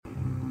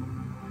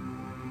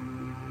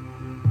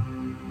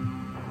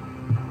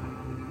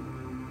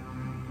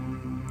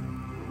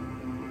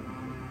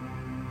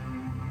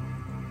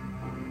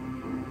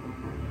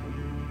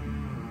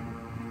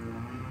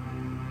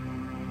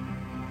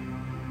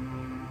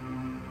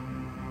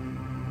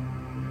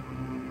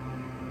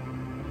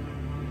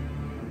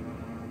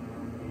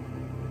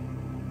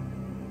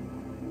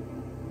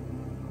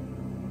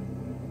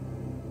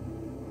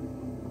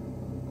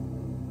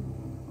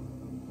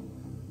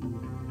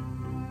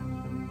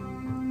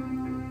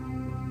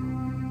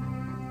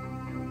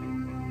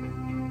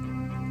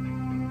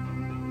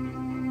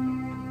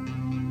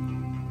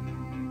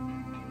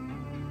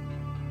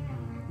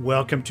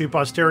Welcome to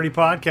Posterity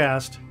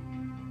Podcast,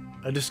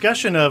 a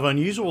discussion of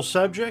unusual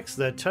subjects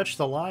that touch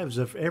the lives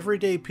of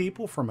everyday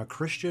people from a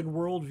Christian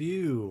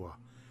worldview.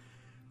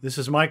 This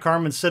is Mike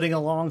Carmen sitting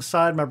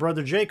alongside my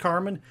brother Jay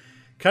Carmen,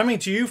 coming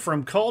to you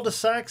from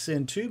cul-de-sacs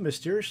in two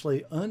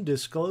mysteriously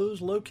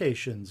undisclosed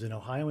locations in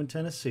Ohio and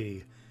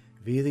Tennessee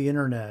via the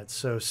internet.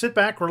 So sit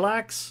back,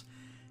 relax,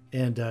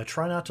 and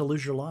try not to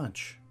lose your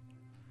lunch.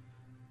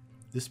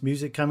 This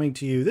music coming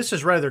to you, this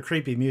is rather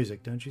creepy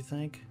music, don't you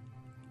think?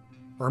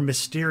 Or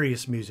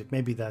mysterious music,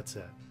 maybe that's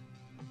it.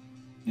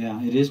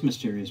 Yeah, it is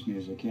mysterious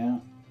music, yeah.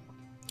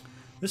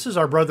 This is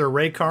our brother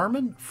Ray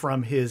Carmen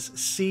from his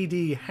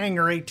CD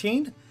Hangar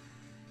 18.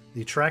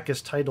 The track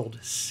is titled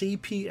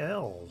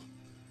CPL.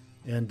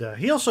 And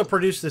he also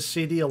produced this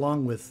CD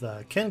along with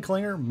Ken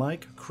Klinger,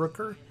 Mike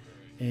Crooker,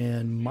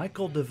 and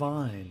Michael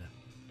Devine.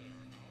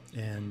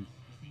 And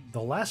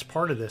the last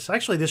part of this,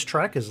 actually this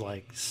track is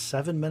like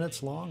 7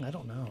 minutes long, I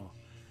don't know.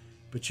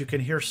 But you can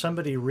hear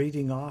somebody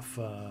reading off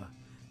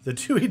the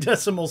Dewey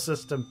Decimal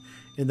System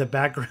in the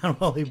background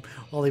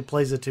while he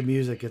plays it to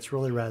music. It's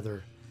really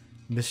rather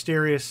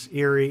mysterious,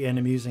 eerie, and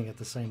amusing at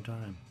the same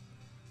time.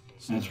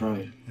 So, that's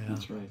right. Yeah.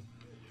 That's right.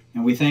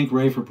 And we thank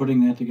Ray for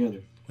putting that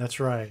together. That's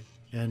right.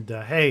 And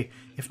hey,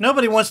 if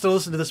nobody wants to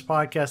listen to this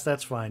podcast,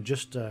 that's fine.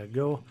 Just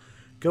go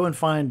and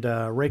find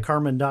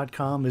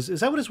raycarmen.com. Is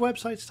that what his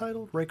website's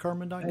titled?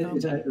 Raycarmen.com?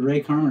 Is that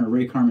Ray Carmen or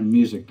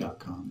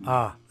raycarmenmusic.com?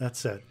 Ah,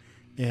 that's it.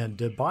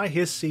 And buy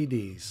his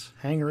CDs.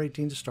 Hangar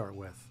 18 to start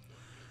with.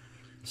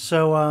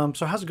 So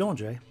how's it going,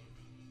 Jay?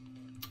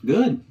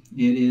 Good.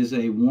 It is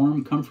a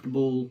warm,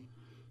 comfortable,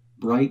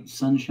 bright,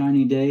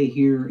 sunshiny day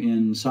here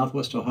in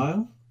Southwest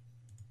Ohio,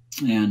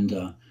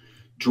 and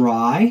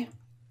dry.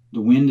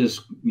 The wind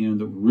is,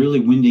 really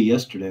windy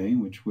yesterday,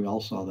 which we all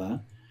saw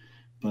that,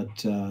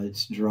 but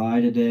it's dry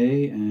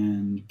today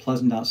and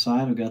pleasant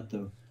outside. I've got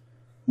the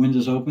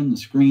windows open, the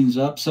screen's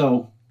up.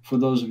 So for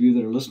those of you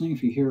that are listening,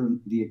 if you hear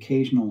the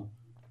occasional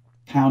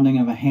pounding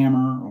of a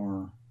hammer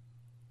or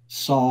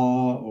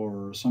saw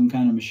or some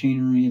kind of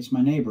machinery, it's my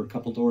neighbor a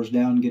couple doors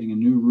down getting a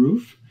new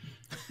roof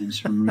and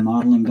some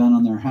remodeling done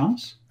on their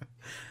house.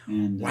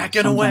 And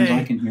whacking sometimes away.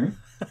 I can hear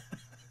it.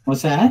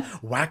 What's that?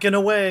 Whacking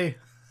away.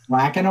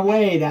 Whacking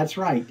away, that's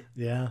right.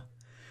 Yeah.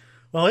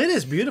 Well, it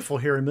is beautiful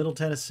here in Middle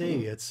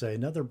Tennessee. It's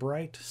another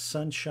bright,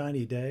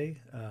 sunshiny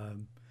day.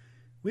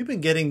 We've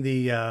been getting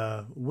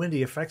the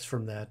windy effects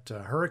from that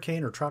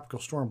hurricane or tropical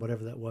storm,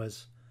 whatever that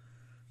was,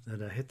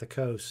 that hit the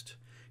coast.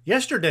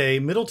 Yesterday,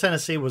 Middle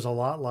Tennessee was a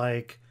lot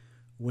like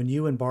when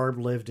you and Barb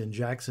lived in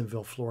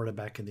Jacksonville, Florida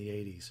back in the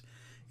 80s.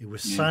 It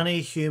was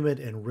sunny, humid,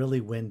 and really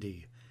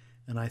windy.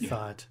 And I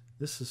thought,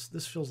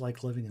 this feels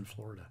like living in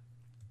Florida.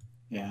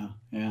 Yeah,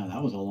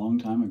 that was a long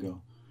time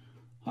ago.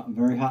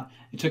 Very hot.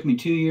 It took me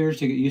 2 years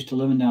to get used to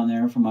living down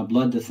there for my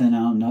blood to thin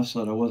out enough so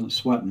that I wasn't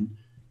sweating.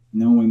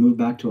 And then when we moved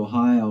back to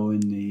Ohio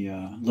in the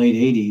late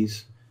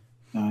 80s,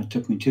 it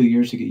took me 2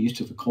 years to get used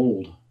to the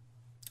cold.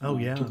 Oh,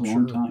 yeah, it took a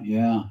long time.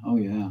 Yeah, oh,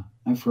 yeah.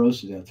 I froze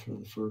to death for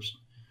the first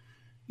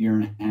year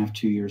and a half,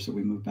 2 years that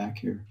we moved back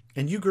here.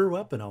 And you grew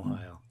up in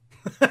Ohio.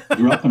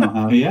 Grew up in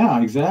Ohio,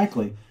 yeah,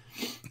 exactly.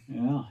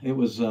 Yeah, it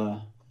was it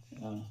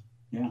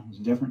was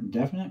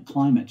definite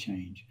climate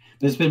change.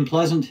 But it's been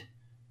pleasant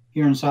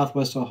here in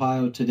Southwest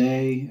Ohio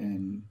today,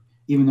 and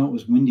even though it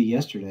was windy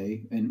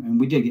yesterday,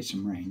 and we did get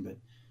some rain, but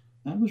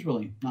that was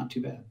really not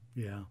too bad.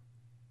 Yeah.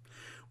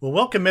 Well,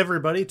 welcome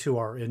everybody to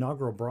our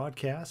inaugural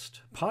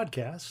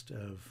podcast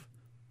of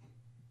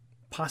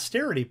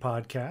Posterity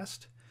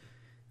Podcast,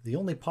 the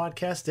only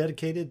podcast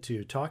dedicated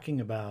to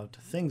talking about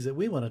things that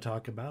we want to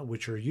talk about,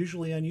 which are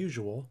usually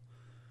unusual.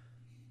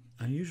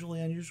 Usually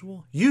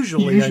unusual.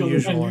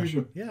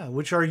 Yeah,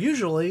 which are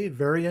usually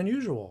very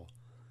unusual.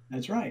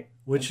 That's right.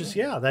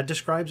 That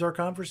describes our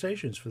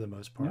conversations for the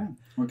most part. Yeah.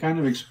 We're kind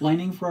of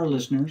explaining for our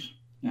listeners,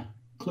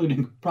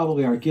 including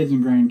probably our kids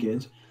and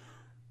grandkids,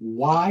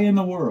 why in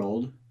the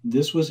world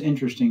this was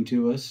interesting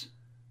to us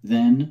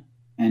then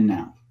and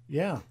now.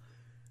 Yeah.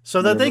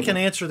 So that they can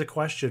answer the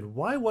question,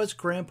 why was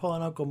Grandpa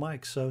and Uncle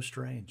Mike so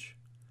strange?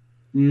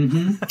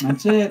 Mm-hmm.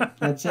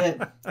 That's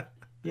it.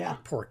 Yeah.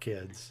 Poor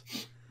kids.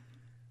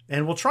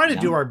 And we'll try to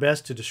do our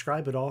best to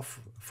describe it all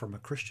from a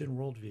Christian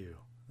worldview.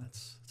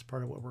 That's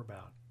part of what we're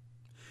about.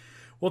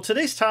 Well,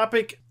 today's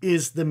topic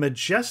is the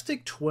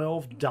Majestic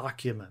 12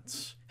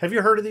 Documents. Have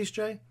you heard of these,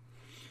 Jay?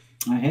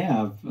 I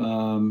have.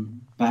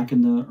 Back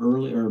in the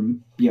early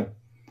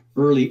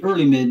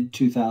mid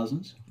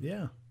 2000s.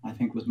 Yeah. I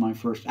think was my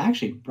first.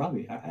 Actually,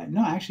 probably.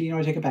 I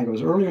take it back. It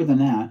was earlier than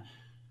that.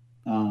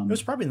 It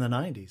was probably in the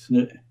 90s.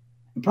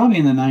 Probably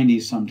in the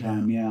 90s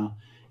sometime, yeah.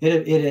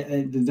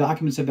 The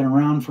documents had been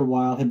around for a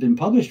while, had been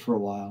published for a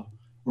while,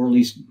 or at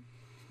least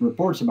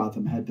reports about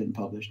them had been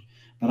published.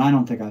 But I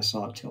don't think I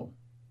saw it till,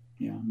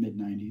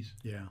 mid-90s.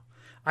 Yeah.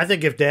 I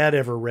think if Dad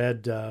ever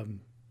read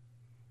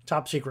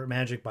Top Secret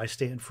Magic by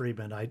Stan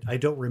Friedman, I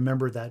don't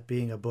remember that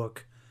being a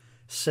book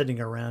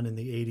sitting around in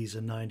the 80s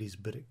and 90s,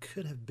 but it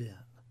could have been.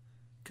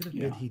 Could have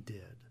been he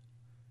did.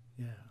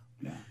 Yeah.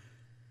 Yeah.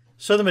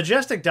 So the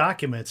Majestic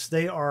Documents,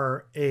 they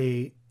are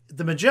a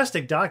the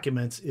Majestic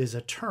Documents is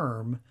a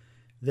term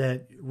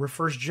that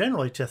refers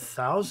generally to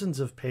thousands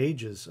of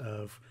pages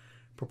of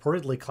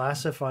purportedly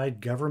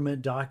classified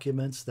government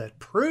documents that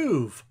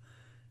prove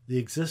the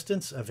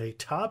existence of a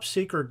top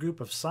secret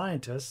group of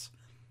scientists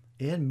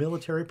and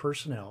military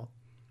personnel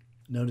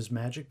known as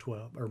Magic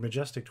 12 or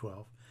Majestic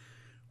 12,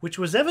 which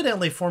was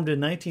evidently formed in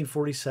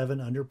 1947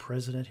 under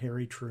President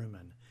Harry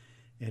Truman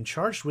and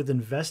charged with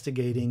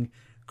investigating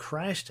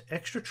crashed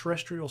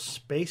extraterrestrial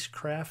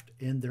spacecraft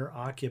and their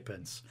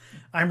occupants.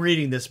 I'm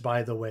reading this,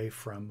 by the way,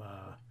 from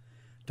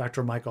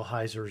Dr. Michael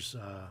Heiser's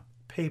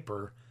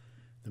paper,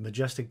 The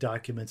Majestic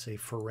Documents, a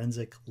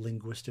Forensic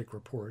Linguistic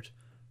Report,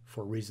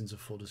 for reasons of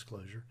full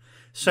disclosure.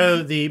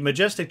 So the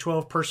Majestic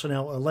 12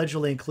 personnel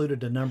allegedly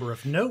included a number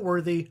of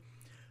noteworthy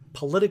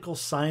political,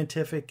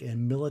 scientific,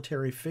 and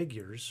military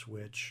figures,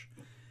 which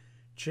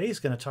Jay's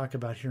going to talk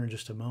about here in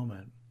just a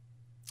moment.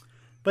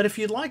 But if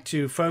you'd like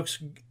to,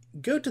 folks,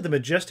 go to the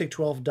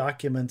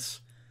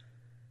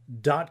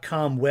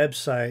majestic12documents.com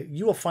website.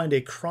 You will find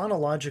a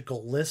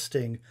chronological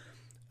listing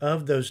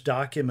of those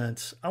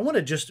documents. I want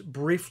to just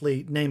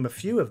briefly name a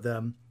few of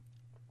them.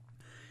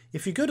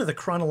 If you go to the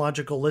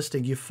chronological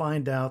listing, you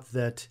find out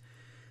that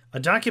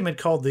a document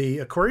called the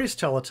Aquarius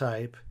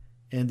Teletype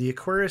and the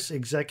Aquarius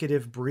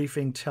Executive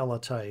Briefing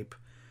Teletype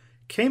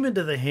came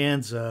into the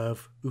hands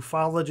of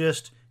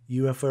ufologist,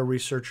 UFO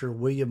researcher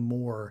William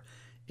Moore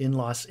in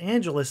Los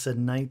Angeles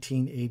in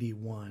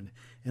 1981.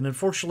 And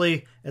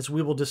unfortunately, as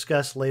we will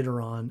discuss later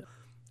on,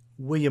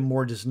 William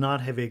Moore does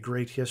not have a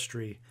great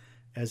history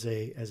as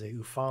a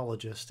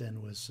ufologist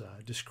and was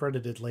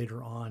discredited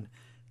later on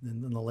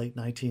in the late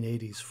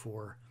 1980s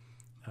for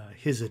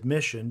his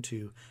admission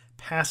to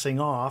passing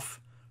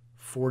off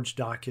forged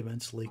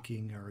documents,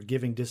 leaking or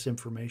giving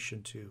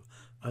disinformation to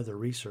other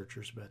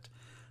researchers. But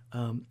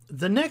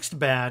the next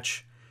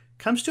batch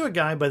comes to a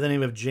guy by the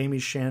name of Jamie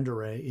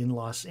Chandray in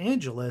Los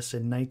Angeles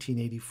in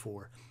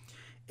 1984.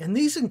 And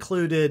these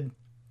included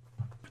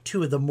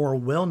two of the more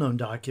well-known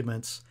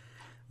documents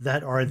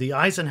that are the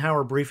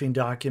Eisenhower Briefing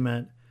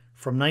Document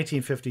from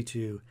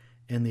 1952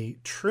 and the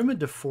Truman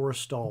to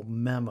Forrestal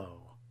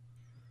Memo,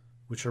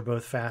 which are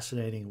both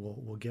fascinating,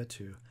 we'll get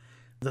to.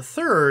 The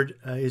third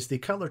is the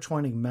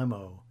Cutler-Twining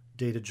Memo,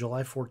 dated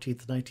July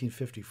 14th,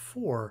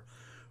 1954,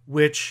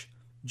 which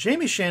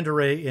Jamie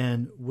Chandray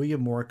and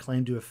William Moore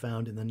claimed to have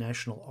found in the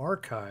National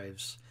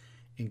Archives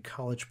in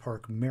College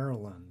Park,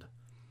 Maryland.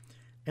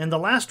 And the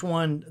last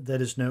one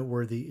that is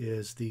noteworthy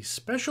is the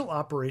Special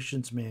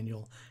Operations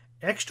Manual,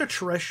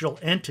 Extraterrestrial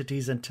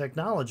Entities and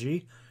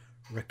Technology,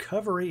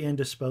 Recovery and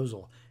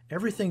Disposal.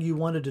 Everything you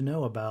wanted to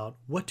know about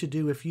what to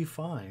do if you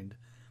find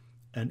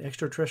an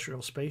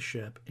extraterrestrial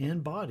spaceship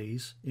and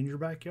bodies in your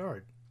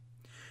backyard.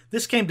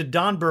 This came to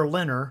Don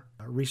Berliner,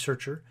 a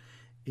researcher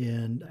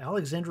in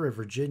Alexandria,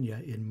 Virginia,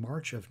 in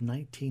March of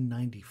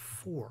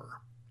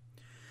 1994.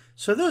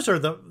 So those are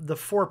the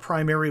four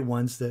primary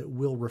ones that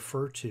we'll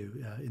refer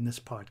to in this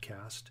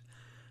podcast.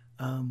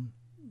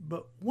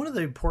 But one of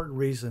the important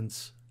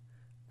reasons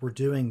we're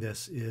doing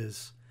this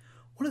is,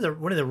 one of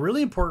the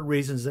really important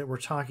reasons that we're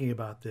talking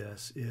about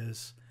this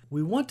is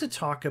we want to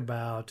talk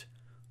about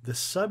the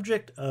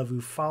subject of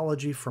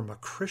ufology from a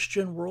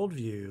Christian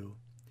worldview.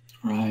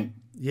 Right.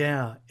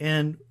 Yeah.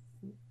 And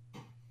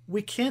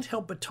we can't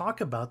help but talk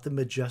about the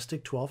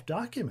Majestic 12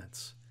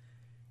 documents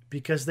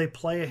because they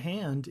play a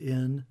hand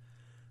in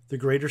the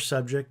greater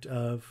subject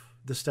of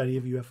the study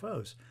of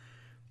UFOs.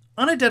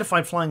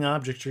 Unidentified flying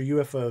objects, or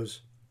UFOs,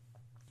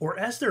 or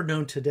as they're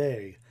known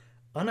today,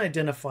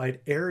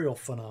 unidentified aerial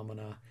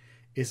phenomena,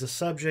 is a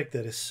subject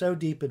that is so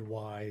deep and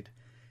wide,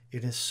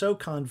 it is so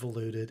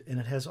convoluted, and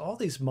it has all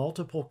these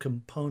multiple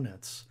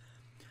components.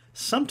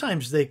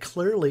 Sometimes they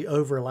clearly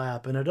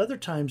overlap, and at other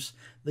times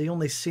they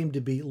only seem to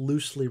be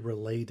loosely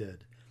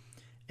related.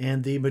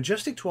 And the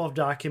Majestic 12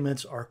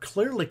 documents are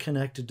clearly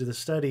connected to the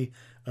study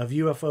of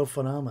UFO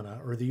phenomena,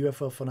 or the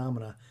UFO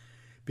phenomena,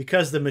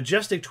 because the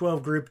Majestic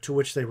 12 group to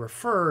which they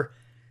refer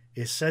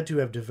is said to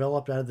have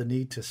developed out of the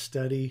need to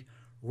study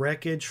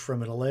wreckage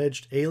from an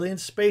alleged alien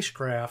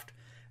spacecraft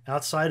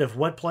outside of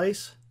what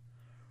place?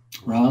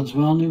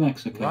 Roswell, New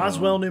Mexico.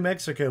 Roswell, New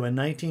Mexico in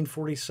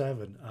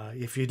 1947.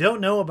 If you don't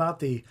know about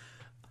the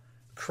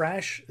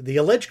crash, the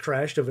alleged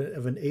crash of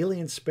an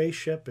alien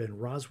spaceship in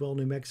Roswell,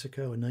 New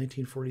Mexico in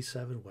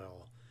 1947,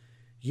 well,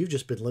 you've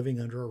just been living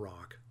under a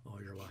rock all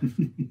your life.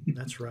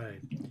 That's right.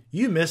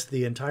 You missed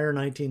the entire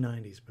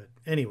 1990s, but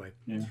anyway.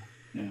 Yeah.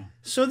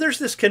 So there's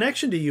this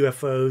connection to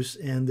UFOs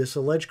and this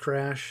alleged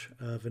crash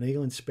of an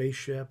alien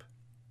spaceship,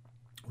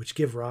 which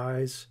gives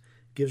rise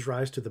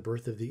to the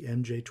birth of the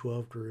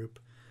MJ-12 group.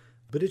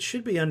 But it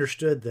should be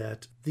understood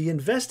that the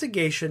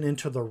investigation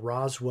into the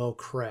Roswell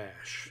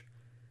crash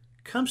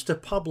comes to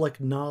public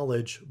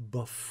knowledge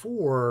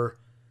before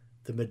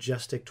the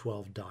Majestic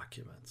 12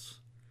 documents.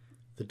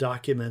 The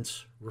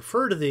documents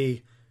refer to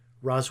the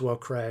Roswell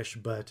crash,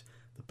 but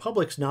the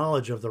public's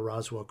knowledge of the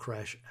Roswell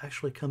crash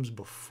actually comes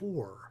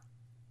before.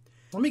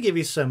 Let me give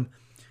you some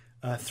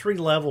 3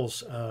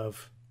 levels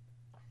of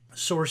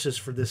sources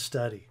for this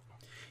study.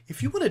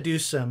 If you want to do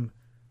some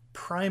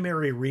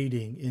primary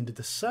reading into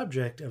the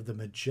subject of the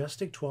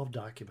Majestic 12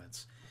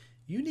 documents,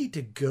 you need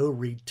to go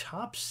read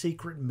Top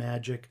Secret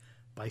Magic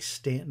by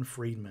Stanton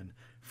Friedman,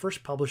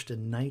 first published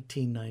in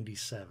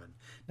 1997.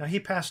 Now, he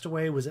passed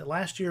away, was it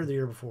last year or the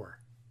year before?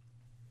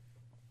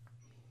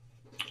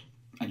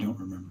 I don't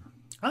remember.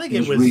 I think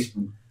it was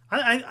recent.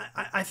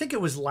 I think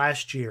it was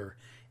last year,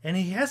 and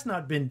he has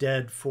not been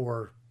deceased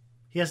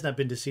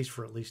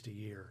for at least a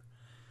year.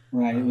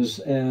 Right. It was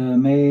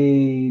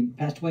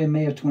passed away in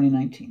May of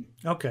 2019.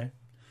 Okay.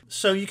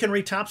 So you can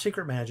read Top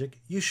Secret Magic.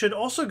 You should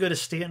also go to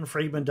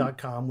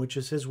StantonFriedman.com, which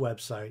is his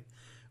website,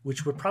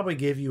 which would probably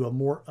give you a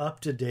more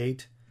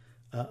up-to-date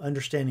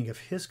understanding of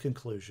his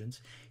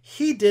conclusions.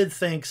 He did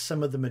think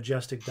some of the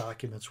Majestic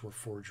documents were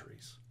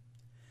forgeries.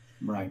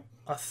 Right.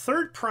 A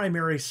third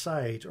primary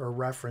site or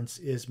reference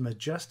is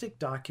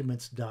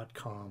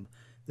MajesticDocuments.com.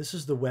 This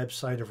is the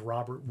website of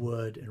Robert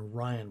Wood and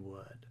Ryan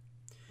Wood.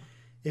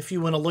 If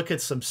you want to look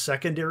at some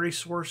secondary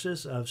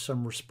sources of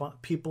some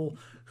people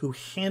who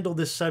handle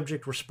this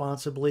subject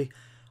responsibly,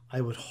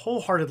 I would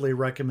wholeheartedly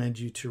recommend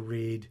you to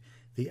read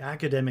the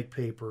academic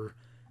paper,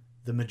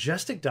 The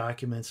Majestic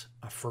Documents,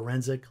 A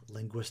Forensic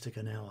Linguistic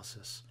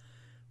Analysis,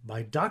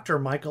 by Dr.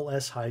 Michael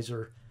S.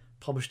 Heiser,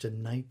 published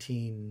in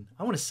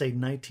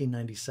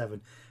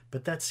 1997,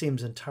 but that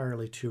seems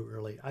entirely too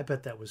early. I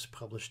bet that was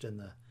published in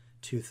the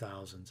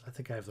 2000s. I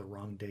think I have the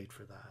wrong date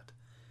for that.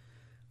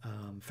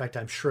 In fact,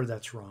 I'm sure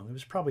that's wrong. It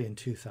was probably in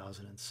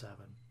 2007.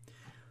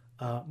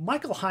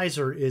 Michael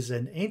Heiser is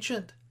an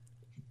ancient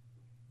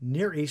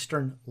Near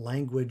Eastern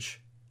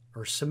language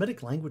or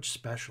Semitic language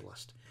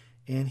specialist,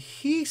 and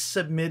he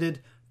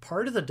submitted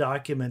part of the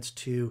documents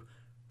to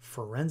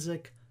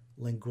forensic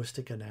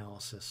linguistic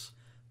analysis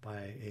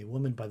by a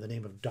woman by the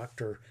name of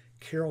Dr.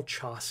 Carol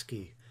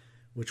Chosky,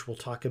 which we'll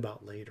talk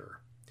about later.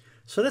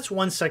 So that's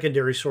one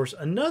secondary source.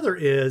 Another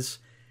is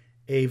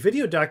a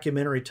video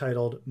documentary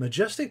titled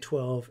Majestic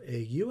 12,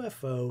 a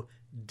UFO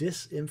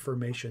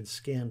Disinformation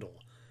Scandal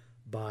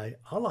by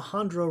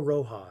Alejandro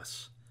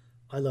Rojas.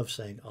 I love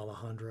saying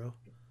Alejandro.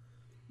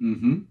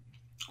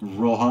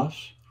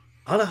 Rojas.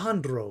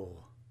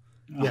 Alejandro.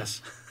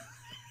 Yes.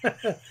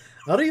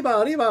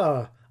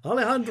 Arriba.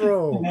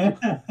 Alejandro.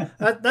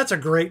 That's a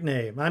great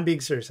name. I'm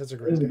being serious. That's a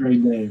great name. A great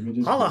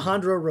name.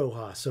 Alejandro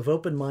Rojas of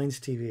Open Minds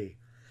TV.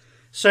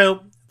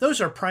 So those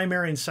are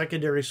primary and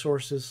secondary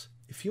sources.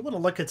 If you want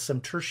to look at some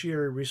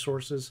tertiary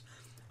resources,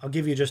 I'll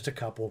give you just a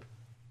couple.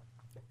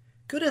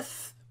 Go to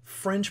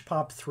Fringe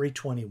Pop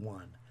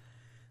 321.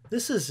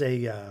 This is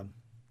a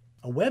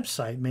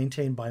website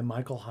maintained by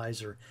Michael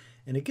Heiser,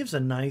 and it gives a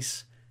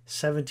nice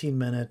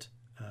 17-minute,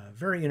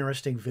 very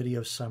interesting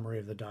video summary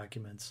of the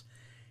documents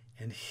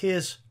and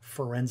his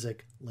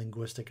forensic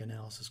linguistic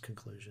analysis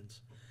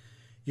conclusions.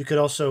 You could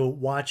also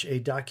watch a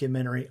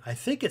documentary. I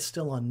think it's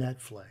still on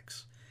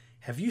Netflix.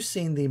 Have you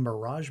seen the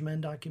Mirage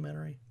Men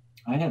documentary?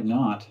 I have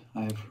not.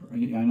 I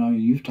know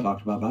you've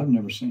talked about it, but I've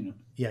never seen it.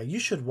 Yeah, you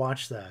should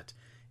watch that.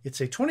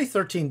 It's a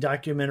 2013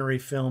 documentary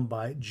film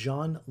by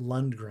John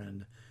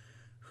Lundgren,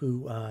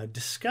 who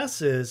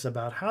discusses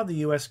about how the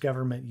U.S.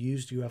 government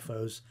used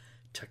UFOs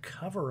to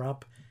cover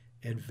up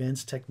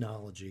advanced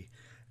technology.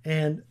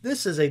 And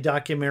this is a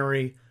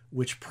documentary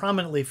which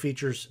prominently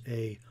features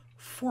a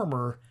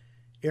former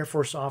Air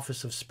Force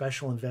Office of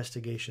Special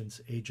Investigations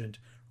agent,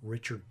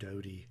 Richard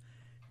Doty,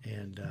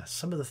 and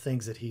some of the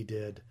things that he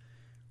did,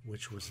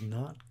 which was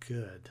not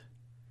good.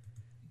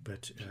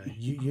 But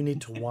you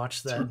need to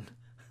watch that.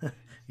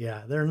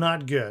 Yeah, they're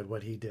not good,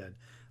 what he did.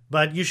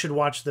 But you should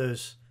watch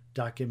those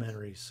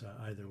documentaries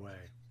either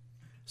way.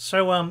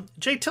 So,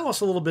 Jay, tell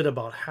us a little bit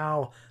about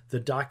how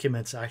the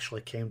documents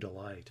actually came to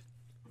light.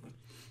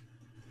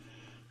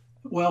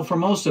 Well, for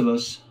most of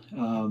us,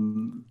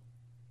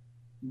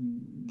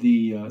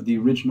 the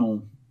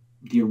original,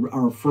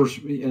 our first,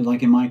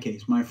 like in my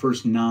case, my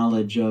first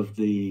knowledge of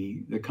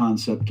the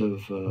concept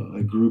of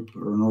a group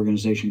or an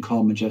organization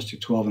called Majestic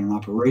 12 and an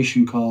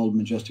operation called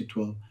Majestic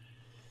 12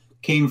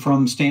 came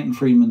from Stanton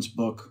Friedman's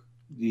book,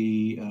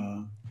 the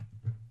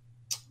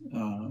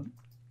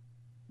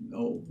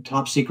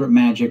Top Secret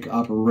Magic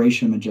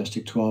Operation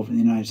Majestic 12 and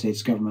the United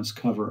States government's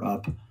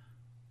cover-up,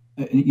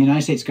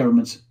 United States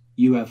government's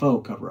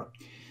UFO cover-up.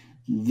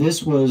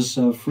 This was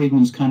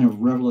Friedman's kind of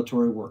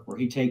revelatory work where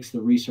he takes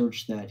the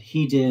research that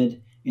he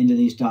did into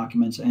these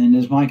documents. And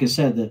as Mike has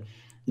said, the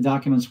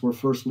documents were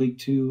first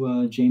leaked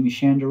to Jamie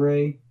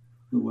Shandaray,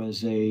 who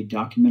was a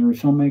documentary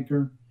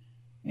filmmaker.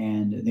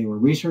 And they were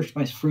researched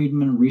by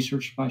Friedman,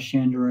 researched by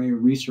Shandaray,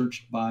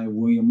 researched by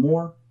William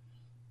Moore.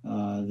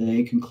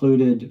 They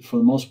concluded, for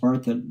the most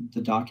part, that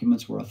the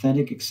documents were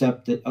authentic,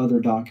 except that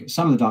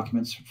some of the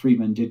documents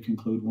Friedman did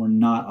conclude were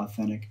not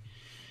authentic.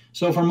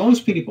 So for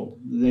most people,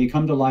 they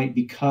come to light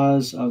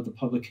because of the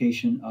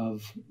publication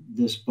of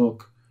this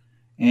book,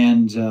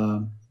 and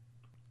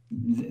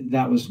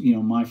that was,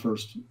 my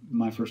first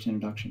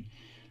introduction.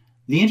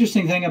 The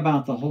interesting thing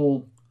about the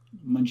whole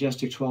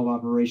Majestic 12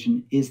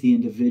 operation is the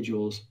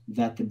individuals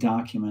that the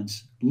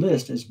documents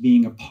list as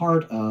being a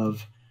part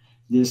of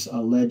this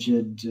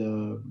alleged,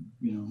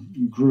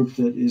 group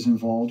that is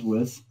involved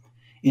with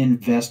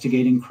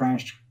investigating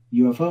crashed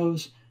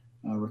UFOs,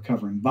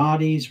 recovering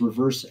bodies,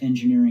 reverse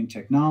engineering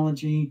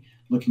technology,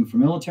 looking for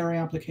military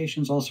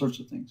applications, all sorts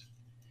of things.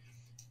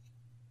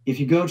 If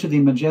you go to the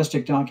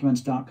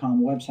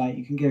majesticdocuments.com website,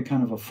 you can get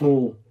kind of a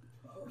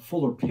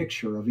fuller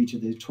picture of each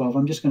of the 12.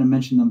 I'm just going to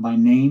mention them by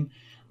name.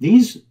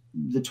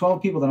 The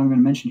 12 people that I'm going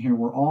to mention here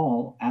were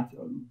all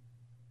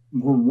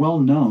were well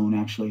known,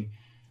 actually.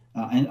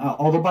 And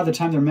although by the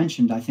time they're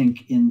mentioned, I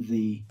think in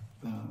the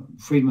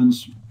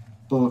Friedman's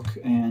book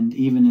and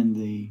even in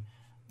the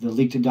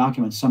leaked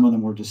documents, some of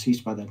them were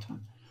deceased by that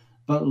time.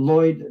 But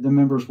the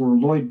members were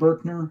Lloyd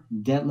Berkner,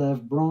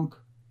 Detlev Bronk,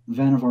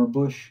 Vannevar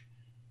Bush,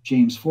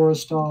 James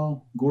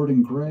Forrestal,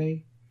 Gordon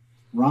Gray,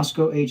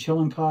 Roscoe H.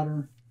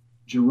 Hillenkotter,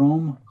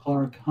 Jerome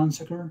Clark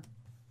Hunsaker,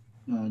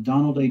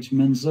 Donald H.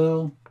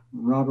 Menzel,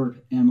 Robert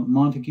M.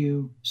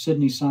 Montague,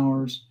 Sidney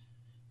Sowers,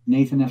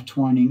 Nathan F.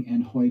 Twining,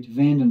 and Hoyt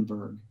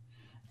Vandenberg.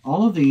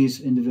 All of these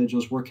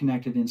individuals were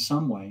connected in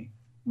some way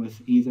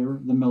with either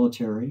the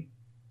military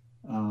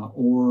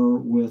or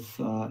with,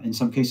 in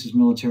some cases,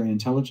 military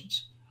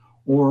intelligence,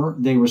 or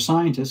they were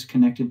scientists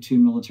connected to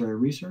military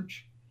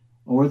research,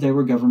 or they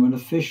were government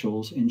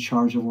officials in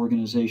charge of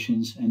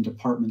organizations and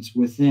departments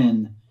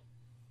within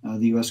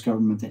the U.S.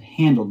 government that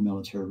handled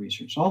military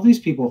research. All these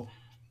people,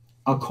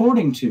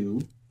 according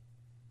to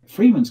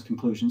Friedman's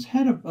conclusions,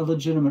 had a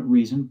legitimate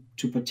reason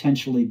to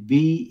potentially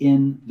be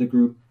in the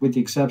group, with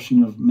the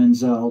exception of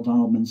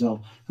Donald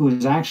Menzel, who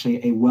is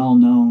actually a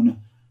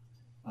well-known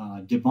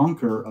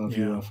debunker of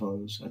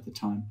UFOs at the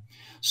time.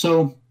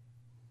 So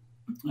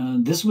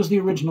this was the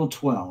original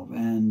 12,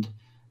 and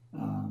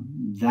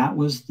that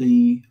was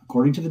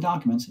according to the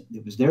documents,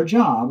 it was their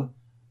job,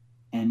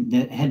 and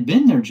that had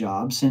been their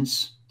job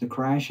since the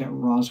crash at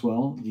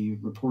Roswell, the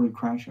purported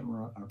crash at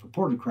Roswell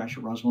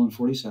in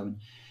 1947,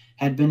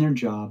 had been their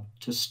job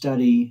to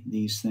study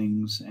these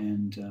things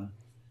and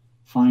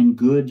find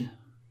good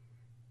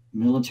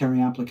military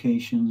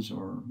applications,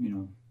 or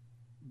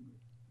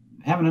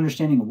have an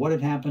understanding of what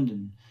had happened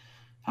and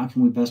how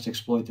can we best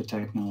exploit the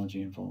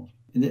technology involved.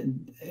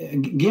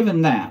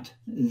 Given that,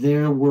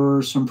 there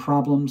were some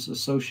problems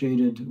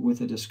associated with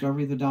the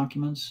discovery of the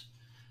documents,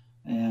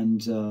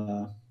 and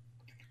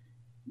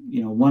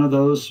one of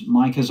those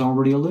Mike has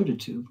already alluded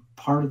to.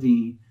 Part of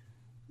the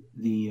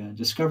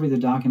discovery of the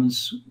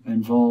documents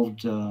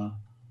involved a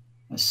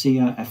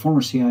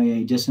former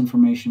CIA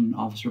disinformation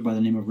officer by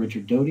the name of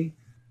Richard Doty,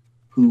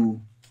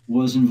 who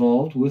was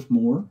involved with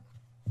Moore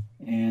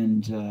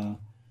and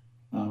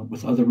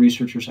with other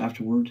researchers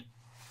afterward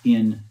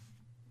in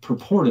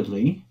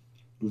purportedly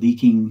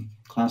leaking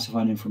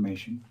classified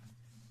information.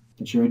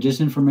 But you're a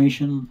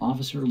disinformation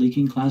officer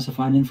leaking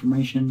classified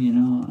information,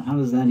 how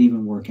does that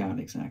even work out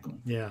exactly?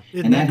 Yeah.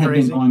 And that had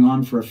been going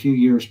on for a few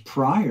years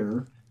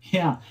prior,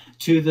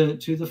 to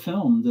the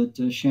film that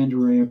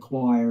Chandray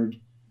acquired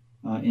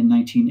in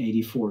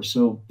 1984.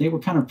 So they were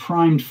kind of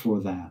primed for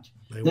that.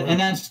 And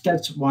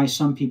that's why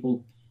some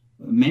people,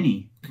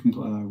 many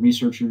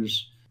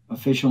researchers,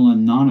 official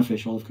and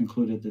non-official, have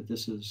concluded that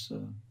this is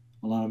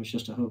a lot of it's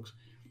just a hoax,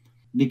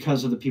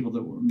 because of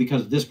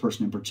this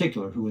person in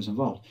particular who was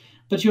involved.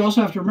 But you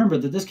also have to remember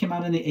that this came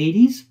out in the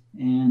 80s,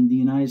 and the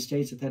United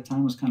States at that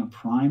time was kind of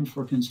primed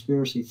for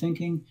conspiracy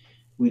thinking.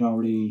 We'd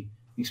already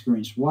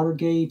experienced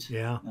Watergate,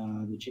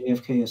 the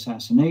JFK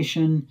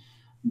assassination.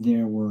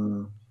 There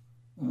were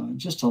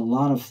just a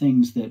lot of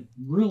things that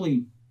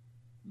really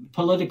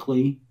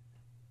politically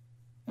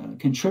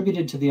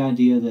contributed to the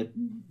idea that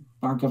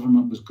our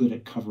government was good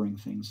at covering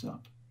things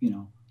up.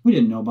 We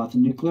didn't know about the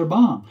nuclear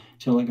bomb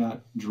till it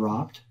got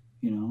dropped,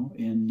 or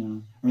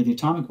the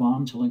atomic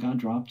bomb till it got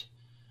dropped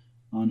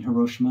on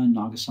Hiroshima and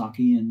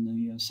Nagasaki in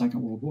the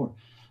Second World War.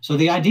 So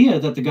the idea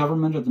that the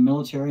government or the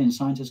military and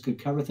scientists could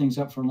cover things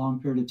up for a long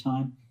period of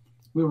time,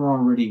 we were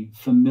already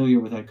familiar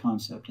with that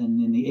concept.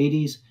 And in the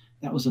 80s,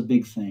 that was a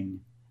big thing.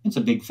 It's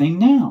a big thing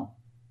now.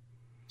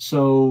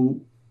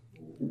 So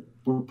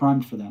we're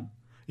primed for that.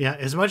 Yeah,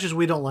 as much as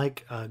we don't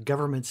like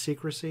government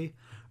secrecy,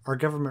 our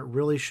government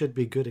really should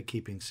be good at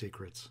keeping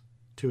secrets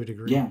to a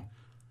degree. Yeah.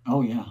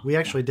 Oh, yeah. We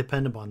actually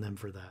depend upon them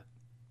for that.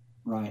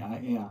 Right.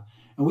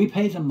 And we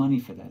pay them money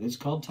for that. It's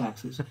called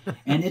taxes,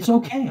 and it's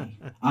okay.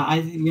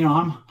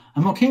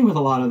 I'm okay with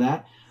a lot of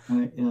that.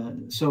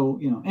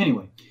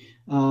 Anyway,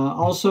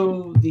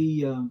 also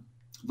the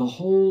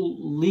whole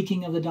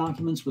leaking of the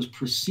documents was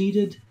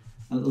preceded.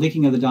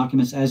 Leaking of the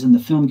documents, as in the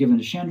film given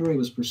to Chandray,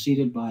 was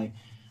preceded by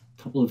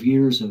a couple of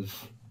years of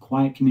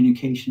quiet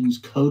communications,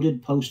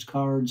 coded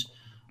postcards,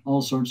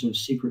 all sorts of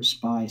secret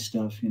spy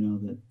stuff,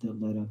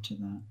 that led up to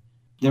that.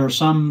 There are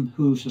some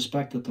who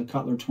suspect that the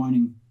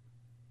Cutler-Twining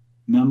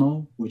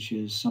memo, which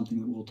is something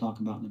that we'll talk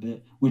about in a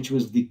bit, which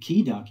was the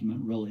key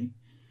document, really,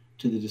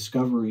 to the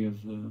discovery of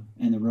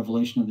and the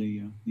revelation of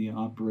the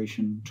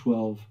Operation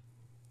 12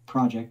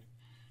 project,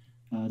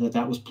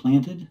 that was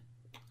planted.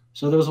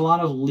 So there was a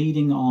lot of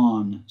leading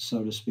on,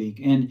 so to speak.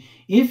 And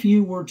if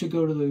you were to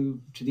go to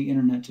the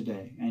internet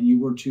today and you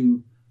were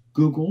to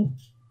Google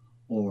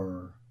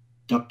or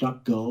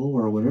DuckDuckGo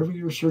or whatever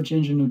your search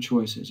engine of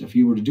choice is, if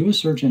you were to do a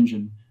search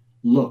engine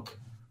look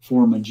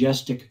for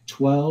Majestic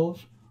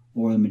 12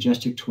 or the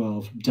Majestic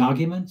 12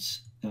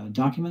 documents,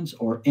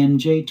 or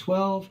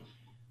MJ12,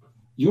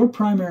 your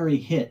primary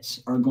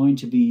hits are going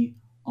to be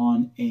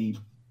on a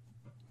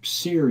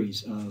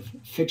series of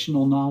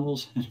fictional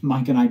novels.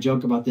 Mike and I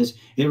joke about this.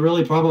 It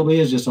really probably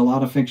is just a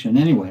lot of fiction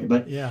anyway,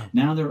 but Yeah.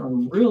 now there are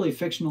really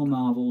fictional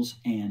novels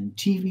and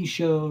TV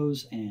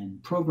shows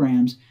and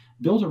programs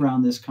built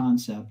around this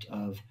concept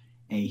of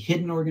a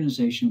hidden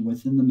organization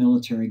within the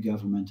military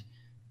government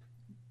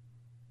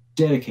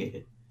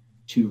dedicated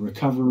to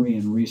recovery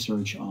and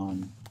research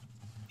on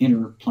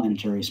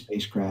interplanetary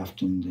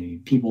spacecraft and the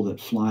people that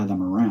fly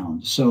them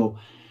around. So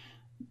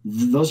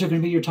those are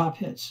going to be your top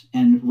hits.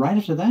 And right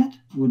after that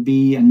would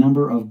be a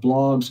number of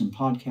blogs and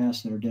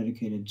podcasts that are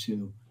dedicated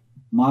to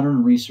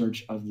modern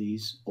research of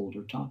these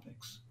older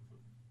topics.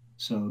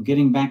 So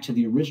getting back to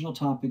the original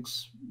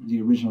topics,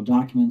 the original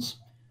documents,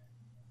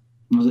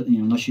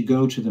 unless you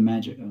go to the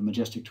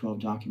Majestic 12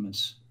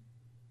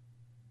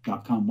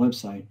 documents.com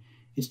website,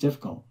 it's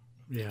difficult.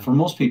 Yeah. For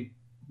most people,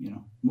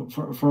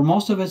 for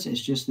most of us, it's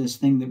just this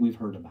thing that we've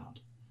heard about.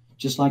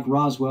 Just like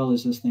Roswell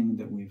is this thing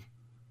that we've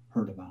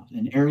heard about.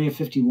 And Area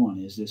 51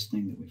 is this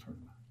thing that we've heard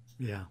about.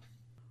 Yeah.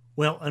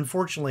 Well,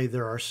 unfortunately,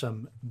 there are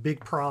some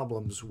big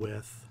problems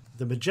with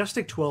the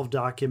Majestic 12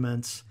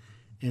 documents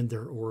and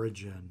their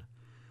origin.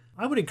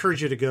 I would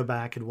encourage you to go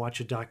back and watch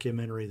a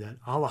documentary that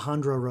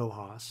Alejandro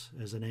Rojas,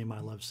 as a name I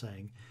love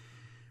saying,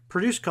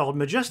 produced called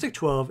Majestic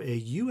 12,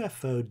 a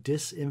UFO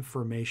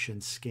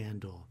Disinformation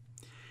Scandal.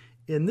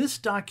 In this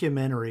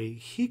documentary,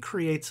 he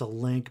creates a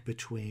link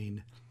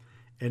between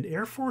an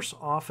Air Force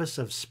Office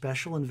of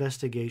Special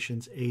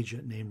Investigations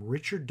agent named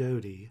Richard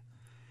Doty,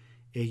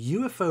 a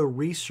UFO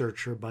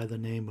researcher by the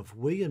name of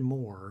William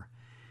Moore,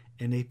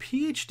 and a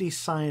PhD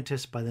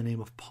scientist by the name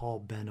of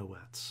Paul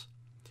Bennewitz.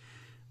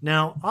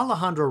 Now,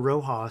 Alejandro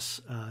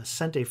Rojas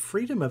sent a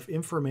Freedom of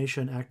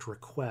Information Act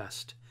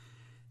request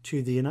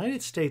to the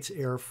United States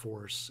Air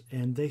Force,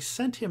 and they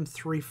sent him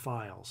 3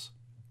 files.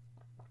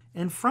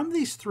 And from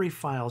these 3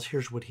 files,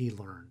 here's what he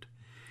learned.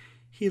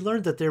 He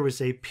learned that there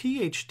was a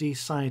PhD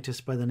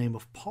scientist by the name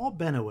of Paul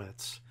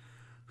Bennewitz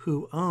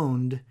who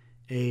owned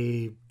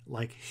a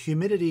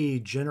humidity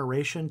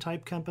generation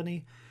type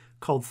company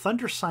called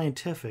Thunder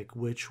Scientific,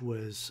 which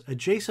was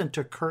adjacent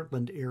to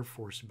Kirtland Air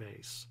Force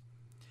Base.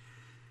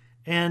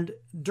 And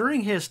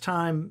during his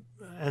time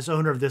as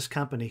owner of this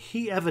company,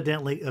 he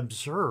evidently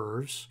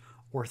observes,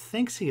 or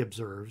thinks he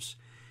observes,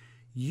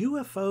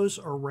 UFOs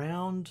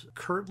around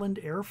Kirtland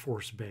Air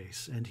Force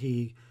Base. And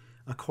he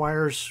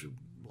acquires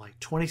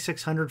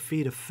 2,600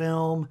 feet of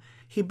film.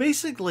 He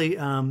basically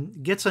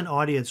gets an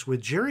audience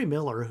with Jerry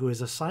Miller, who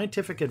is a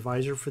scientific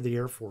advisor for the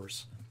Air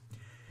Force,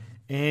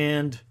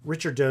 and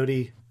Richard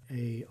Doty,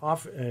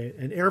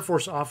 an Air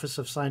Force Office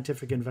of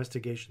Scientific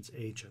Investigations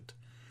agent.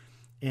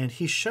 And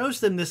he shows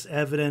them this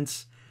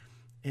evidence,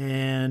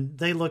 and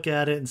they look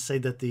at it and say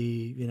that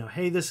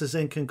hey, this is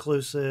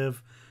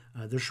inconclusive.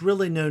 There's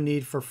really no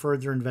need for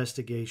further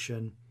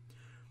investigation.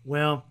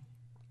 Well,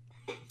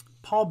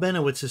 Paul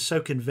Bennewitz is so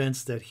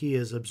convinced that he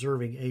is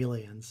observing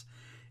aliens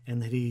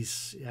and that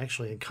he's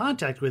actually in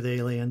contact with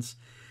aliens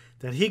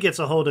that he gets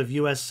a hold of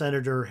U.S.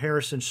 Senator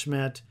Harrison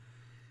Schmitt,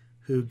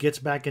 who gets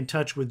back in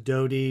touch with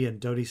Doty, and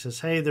Doty says,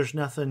 hey, there's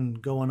nothing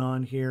going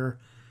on here.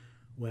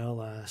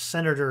 Well,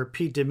 Senator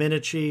Pete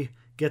Domenici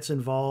gets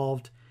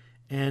involved,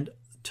 and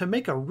to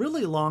make a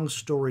really long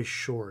story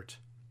short,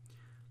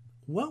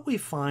 what we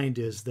find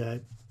is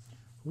that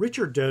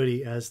Richard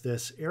Doty, as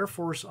this Air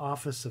Force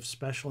Office of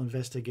Special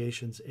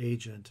Investigations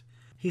agent,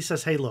 he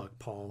says, hey, look,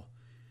 Paul,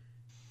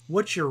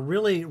 what you're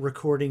really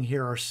recording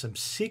here are some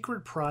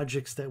secret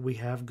projects that we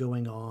have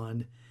going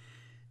on.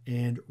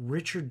 And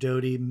Richard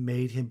Doty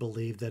made him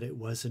believe that it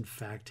was, in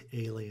fact,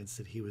 aliens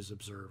that he was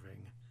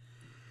observing.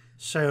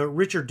 So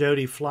Richard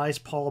Doty flies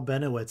Paul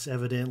Bennewitz,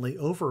 evidently,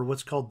 over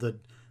what's called the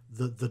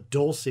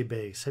Dulce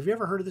base. Have you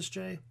ever heard of this,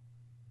 Jay?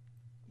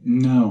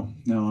 No,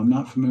 I'm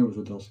not familiar with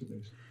the Dulce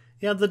base.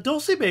 Yeah, the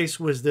Dulce base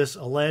was this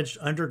alleged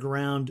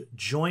underground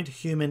joint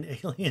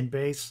human-alien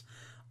base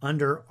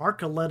under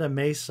Archuleta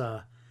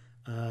Mesa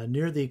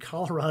near the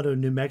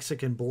Colorado-New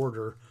Mexican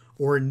border,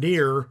 or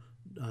near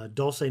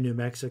Dulce, New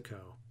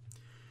Mexico.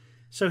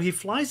 So he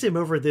flies him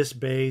over this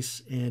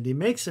base, and he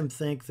makes him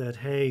think that,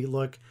 hey,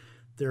 look,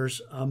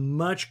 there's a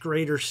much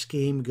greater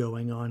scheme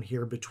going on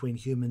here between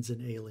humans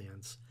and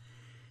aliens.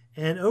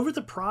 And over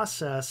the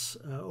process,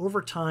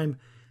 over time,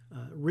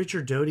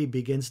 Richard Doty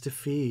begins to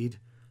feed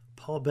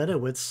Paul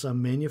Bennewitz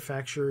some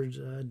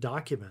manufactured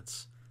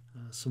documents,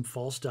 some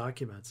false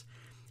documents.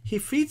 He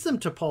feeds them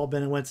to Paul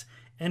Bennewitz,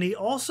 and he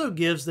also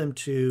gives them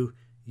to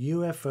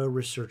UFO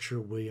researcher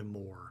William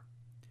Moore.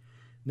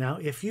 Now,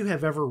 if you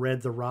have ever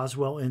read The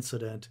Roswell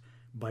Incident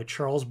by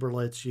Charles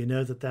Berlitz, you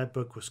know that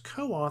book was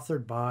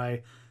co-authored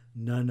by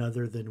none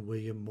other than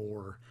William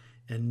Moore.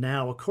 And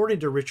now, according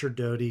to Richard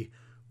Doty,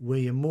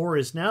 William Moore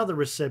is now the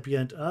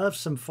recipient of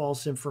some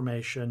false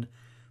information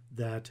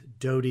that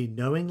Doty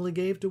knowingly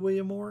gave to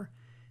William Moore,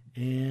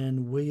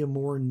 and William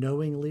Moore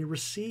knowingly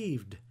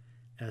received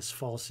as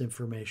false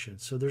information.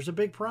 So there's a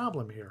big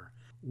problem here.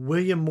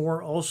 William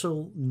Moore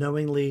also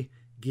knowingly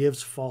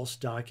gives false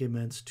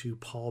documents to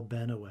Paul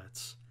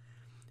Benowitz.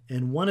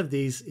 And one of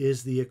these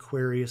is the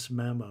Aquarius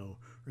Memo,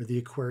 or the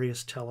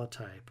Aquarius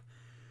Teletype,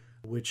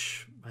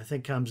 which I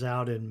think comes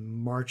out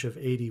in March of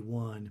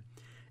 81.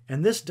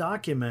 And this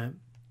document,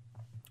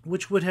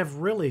 which would have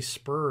really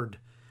spurred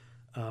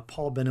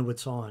Paul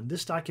Benowitz on,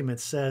 this document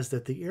says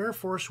that the Air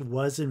Force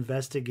was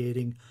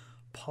investigating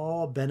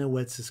Paul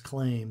Benowitz's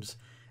claims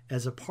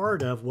as a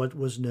part of what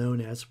was known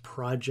as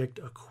Project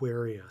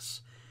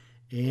Aquarius.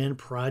 And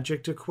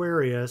Project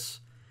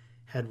Aquarius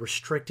had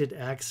restricted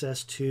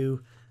access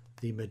to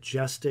the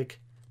Majestic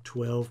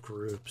 12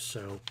 group.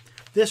 So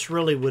this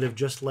really would have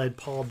just led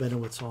Paul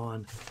Benowitz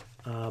on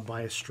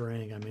by a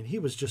string. I mean, he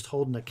was just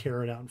holding a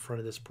carrot out in front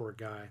of this poor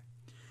guy.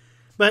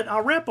 But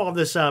I'll wrap all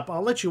this up.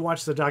 I'll let you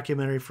watch the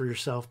documentary for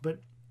yourself. But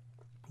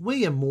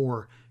William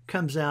Moore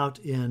comes out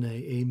in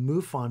a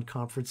MUFON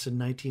conference in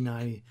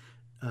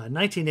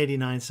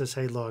 1989, says,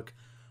 hey, look,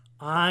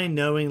 I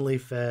knowingly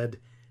fed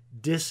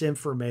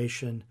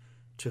disinformation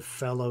to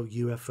fellow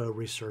UFO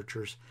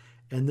researchers.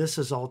 And this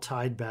is all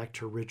tied back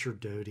to Richard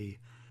Doty.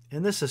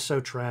 And this is so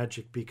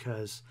tragic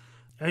because,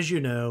 as you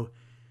know,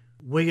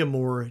 William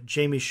Moore,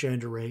 Jamie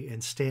Chandray,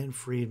 and Stanton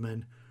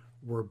Friedman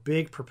were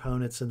big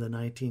proponents in the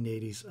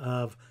 1980s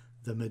of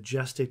the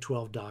Majestic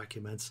 12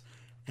 documents.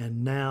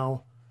 And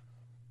now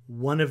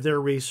one of their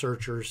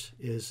researchers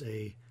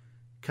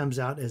comes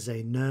out as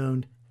a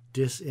known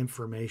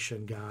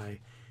disinformation guy.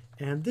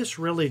 And this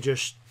really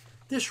just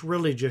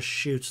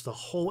shoots the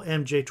whole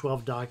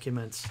MJ12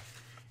 documents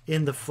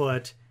in the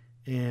foot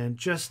and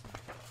just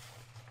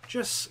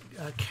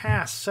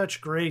casts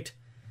such great,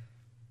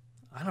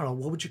 I don't know,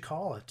 what would you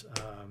call it?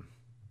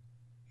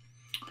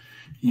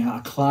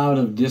 A cloud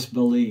of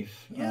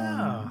disbelief.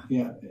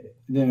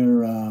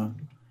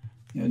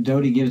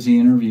 Doty gives the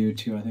interview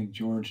to, I think,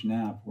 George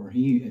Knapp, where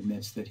he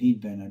admits that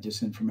he'd been a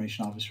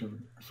disinformation officer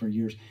for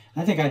years.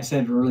 I think I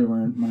said earlier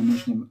when I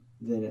mentioned him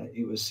that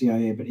it was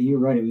CIA, but you're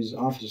right, it was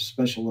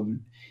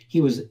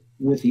he was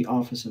with the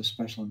Office of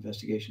Special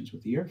Investigations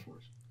with the Air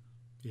Force.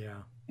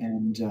 Yeah.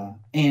 And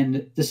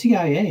the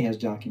CIA has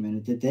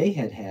documented that they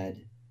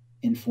had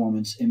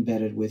informants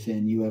embedded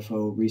within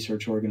UFO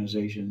research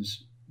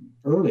organizations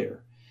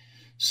earlier.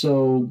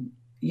 So,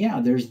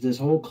 there's this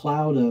whole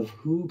cloud of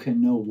who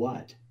can know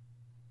what.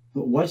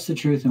 But what's the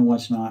truth and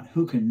what's not?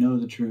 Who can know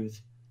the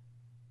truth?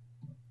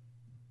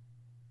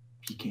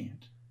 You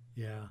can't.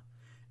 Yeah.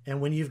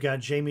 And when you've got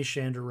Jamie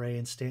Chandray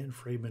and Stanton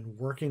Friedman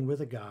working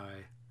with a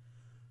guy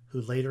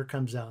who later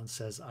comes out and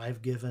says,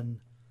 I've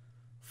given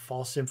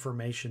false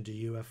information to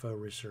UFO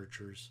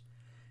researchers.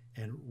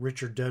 And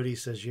Richard Doty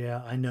says,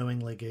 I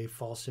knowingly gave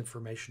false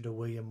information to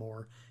William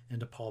Moore and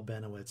to Paul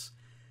Benowitz.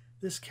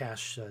 This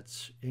casts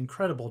such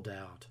incredible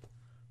doubt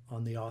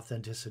on the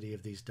authenticity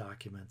of these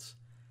documents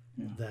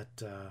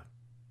that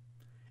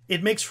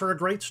it makes for a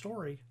great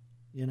story.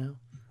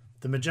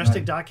 The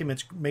Majestic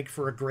documents make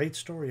for a great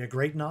story, a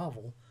great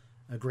novel,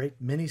 a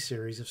great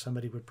miniseries if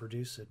somebody would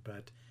produce it,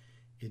 but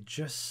it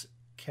just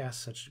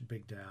casts such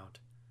big doubt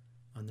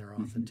on their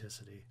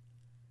authenticity.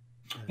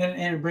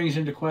 And it brings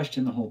into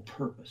question the whole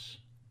purpose.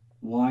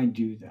 Why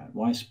do that?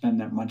 Why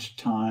spend that much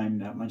time,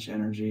 that much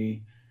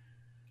energy?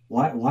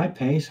 Why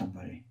pay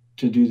somebody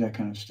to do that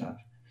kind of stuff?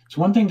 It's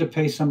one thing to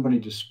pay somebody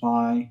to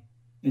spy.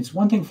 It's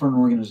one thing for an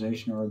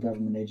organization or a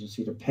government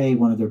agency to pay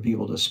one of their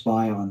people to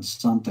spy on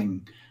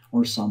something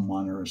or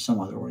someone or some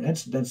other word.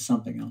 That's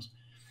something else.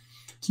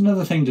 It's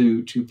another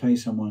thing to pay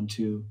someone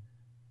to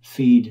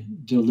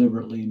feed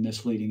deliberately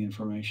misleading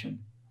information.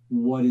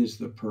 What is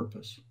the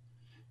purpose?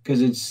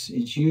 Because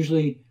it's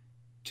usually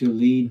to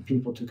lead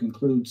people to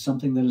conclude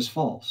something that is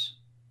false.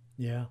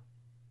 Yeah.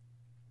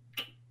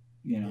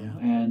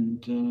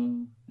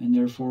 And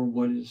therefore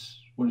what is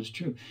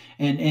true.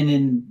 And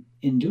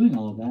in doing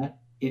all of that,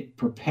 it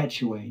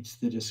perpetuates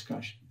the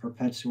discussion,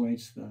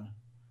 perpetuates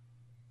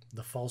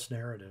the false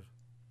narrative.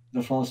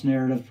 The false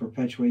narrative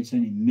perpetuates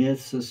any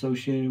myths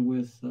associated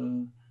with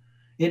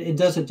it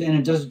does it,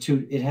 and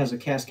it has a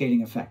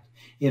cascading effect.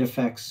 It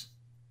affects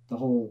the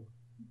whole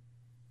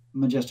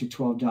Majestic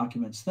 12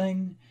 documents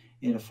thing.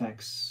 It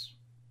affects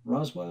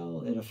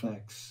Roswell. It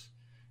affects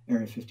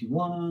Area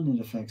 51.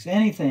 It affects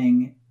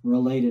anything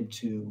related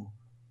to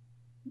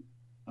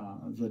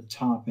the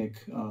topic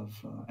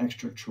of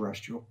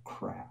extraterrestrial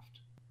craft.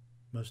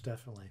 Most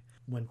definitely.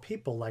 When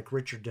people like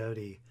Richard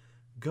Doty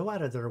go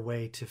out of their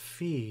way to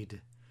feed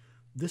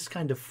this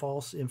kind of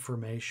false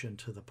information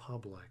to the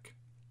public,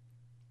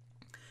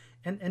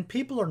 and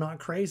people are not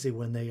crazy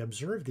when they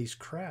observe these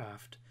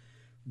craft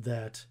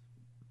that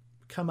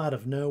come out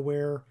of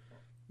nowhere,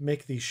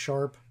 make these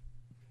sharp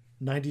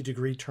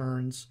 90-degree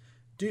turns,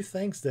 do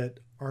things that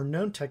our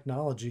known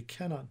technology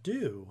cannot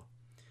do.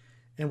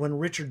 And when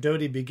Richard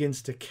Doty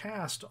begins to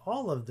cast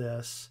all of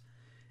this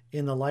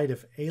in the light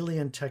of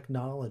alien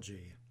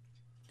technology,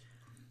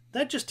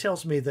 that just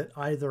tells me that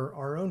either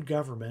our own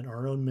government,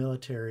 our own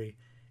military,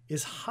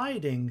 is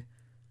hiding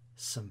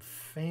some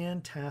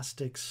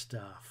fantastic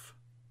stuff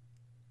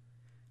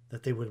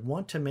that they would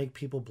want to make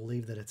people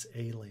believe that it's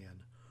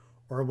alien,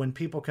 or when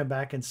people come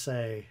back and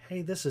say,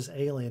 hey, this is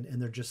alien,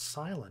 and they're just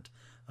silent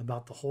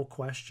about the whole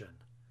question,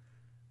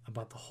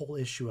 about the whole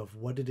issue of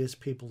what it is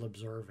people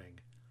observing.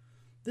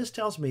 This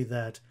tells me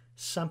that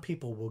some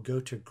people will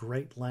go to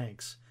great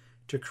lengths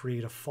to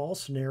create a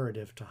false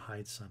narrative to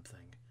hide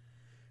something.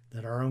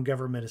 That our own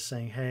government is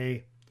saying,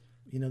 hey,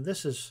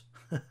 this is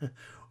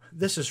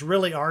this is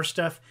really our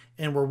stuff,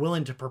 and we're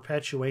willing to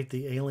perpetuate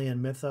the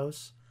alien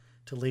mythos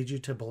to lead you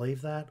to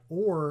believe that,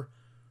 or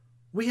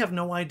we have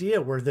no idea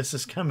where this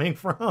is coming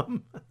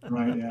from.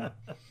 Right, yeah.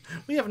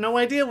 We have no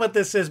idea what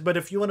this is, but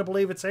if you want to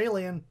believe it's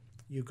alien,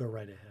 you go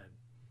right ahead,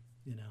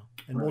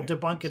 and we'll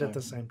debunk it at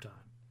the same time.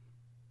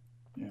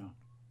 Yeah.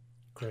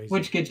 Crazy.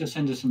 Which gets us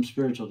into some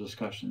spiritual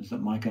discussions that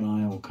Mike and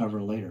I will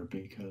cover later,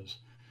 because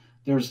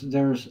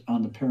there's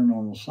on the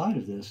paranormal side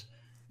of this,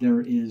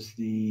 there is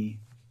the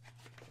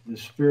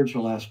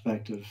spiritual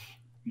aspect of,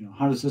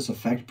 how does this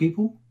affect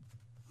people?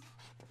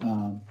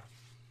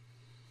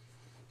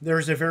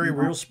 There's a very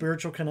real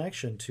spiritual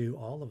connection to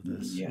all of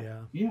this.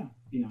 Yeah.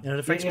 And it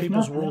affects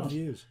people's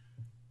worldviews.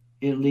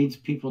 It leads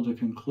people to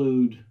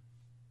conclude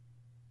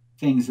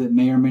things that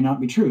may or may not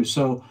be true.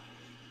 So,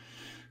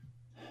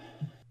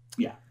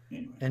 yeah.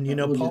 Anyway, and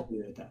we'll Paul, just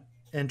leave it at that.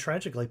 And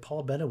tragically,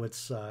 Paul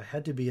Benowitz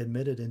had to be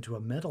admitted into a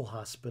mental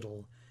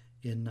hospital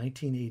in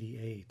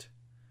 1988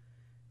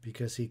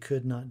 because he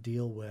could not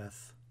deal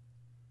with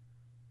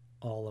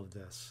all of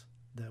this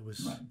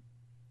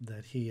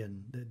that he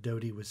and that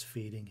Dodi was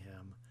feeding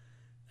him.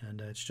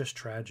 And it's just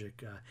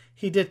tragic.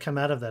 He did come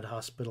out of that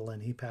hospital,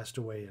 and he passed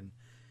away in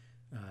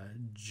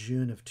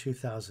June of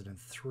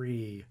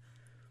 2003.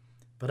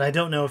 But I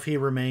don't know if he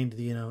remained,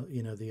 the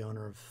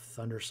owner of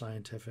Thunder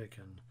Scientific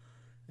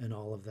and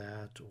all of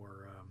that,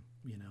 or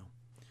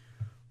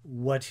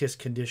what his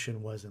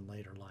condition was in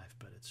later life.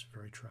 But it's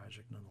very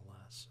tragic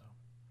nonetheless. So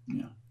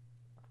yeah.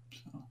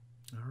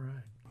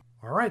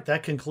 All right.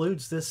 That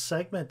concludes this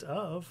segment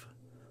of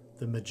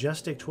the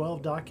Majestic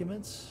 12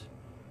 documents.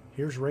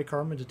 Here's Ray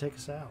Carman to take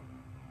us out.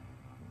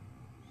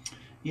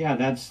 Yeah,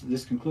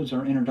 this concludes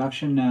our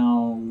introduction.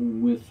 Now,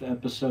 with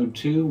episode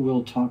 2,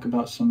 we'll talk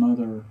about some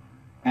other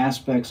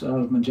aspects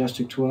of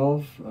Majestic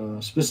 12.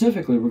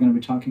 Specifically, we're going to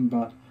be talking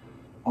about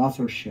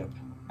authorship,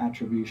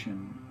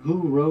 attribution.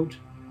 Who wrote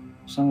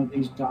some of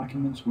these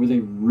documents? Were they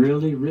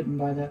really written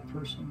by that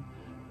person?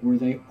 Were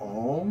they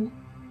all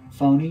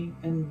phony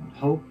and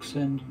hoax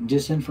and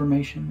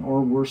disinformation,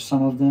 or were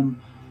some of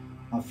them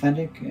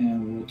authentic?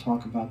 And we'll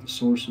talk about the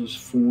sources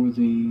for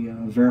the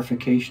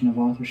verification of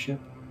authorship.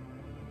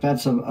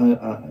 That's an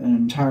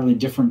entirely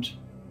different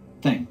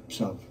thing.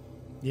 So,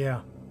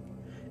 yeah,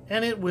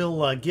 and it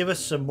will give us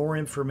some more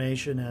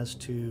information as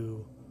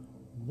to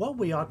what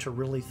we ought to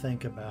really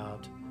think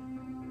about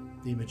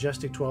the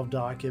Majestic 12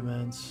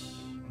 documents,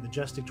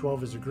 Majestic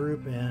 12 as a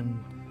group,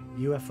 and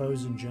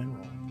UFOs in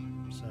general.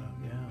 So,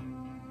 yeah,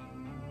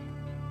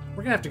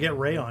 we're gonna have to get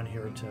Ray on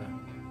here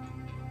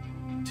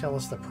to tell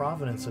us the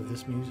provenance of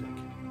this music.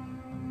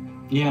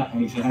 Yeah,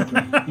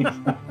 exactly.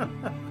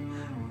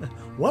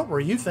 What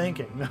were you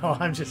thinking? No,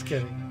 I'm just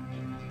kidding.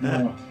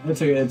 No,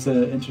 it's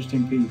an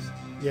interesting piece.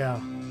 Yeah.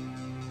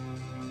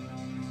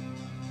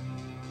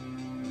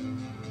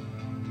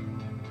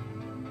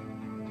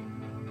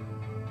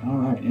 All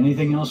right.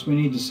 Anything else we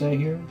need to say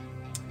here?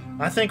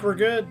 I think we're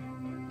good.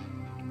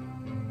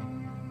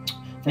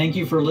 Thank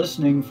you for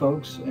listening,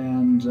 folks,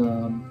 and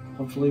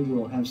hopefully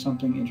we'll have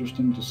something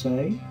interesting to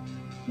say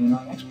in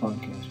our next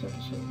podcast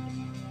episode.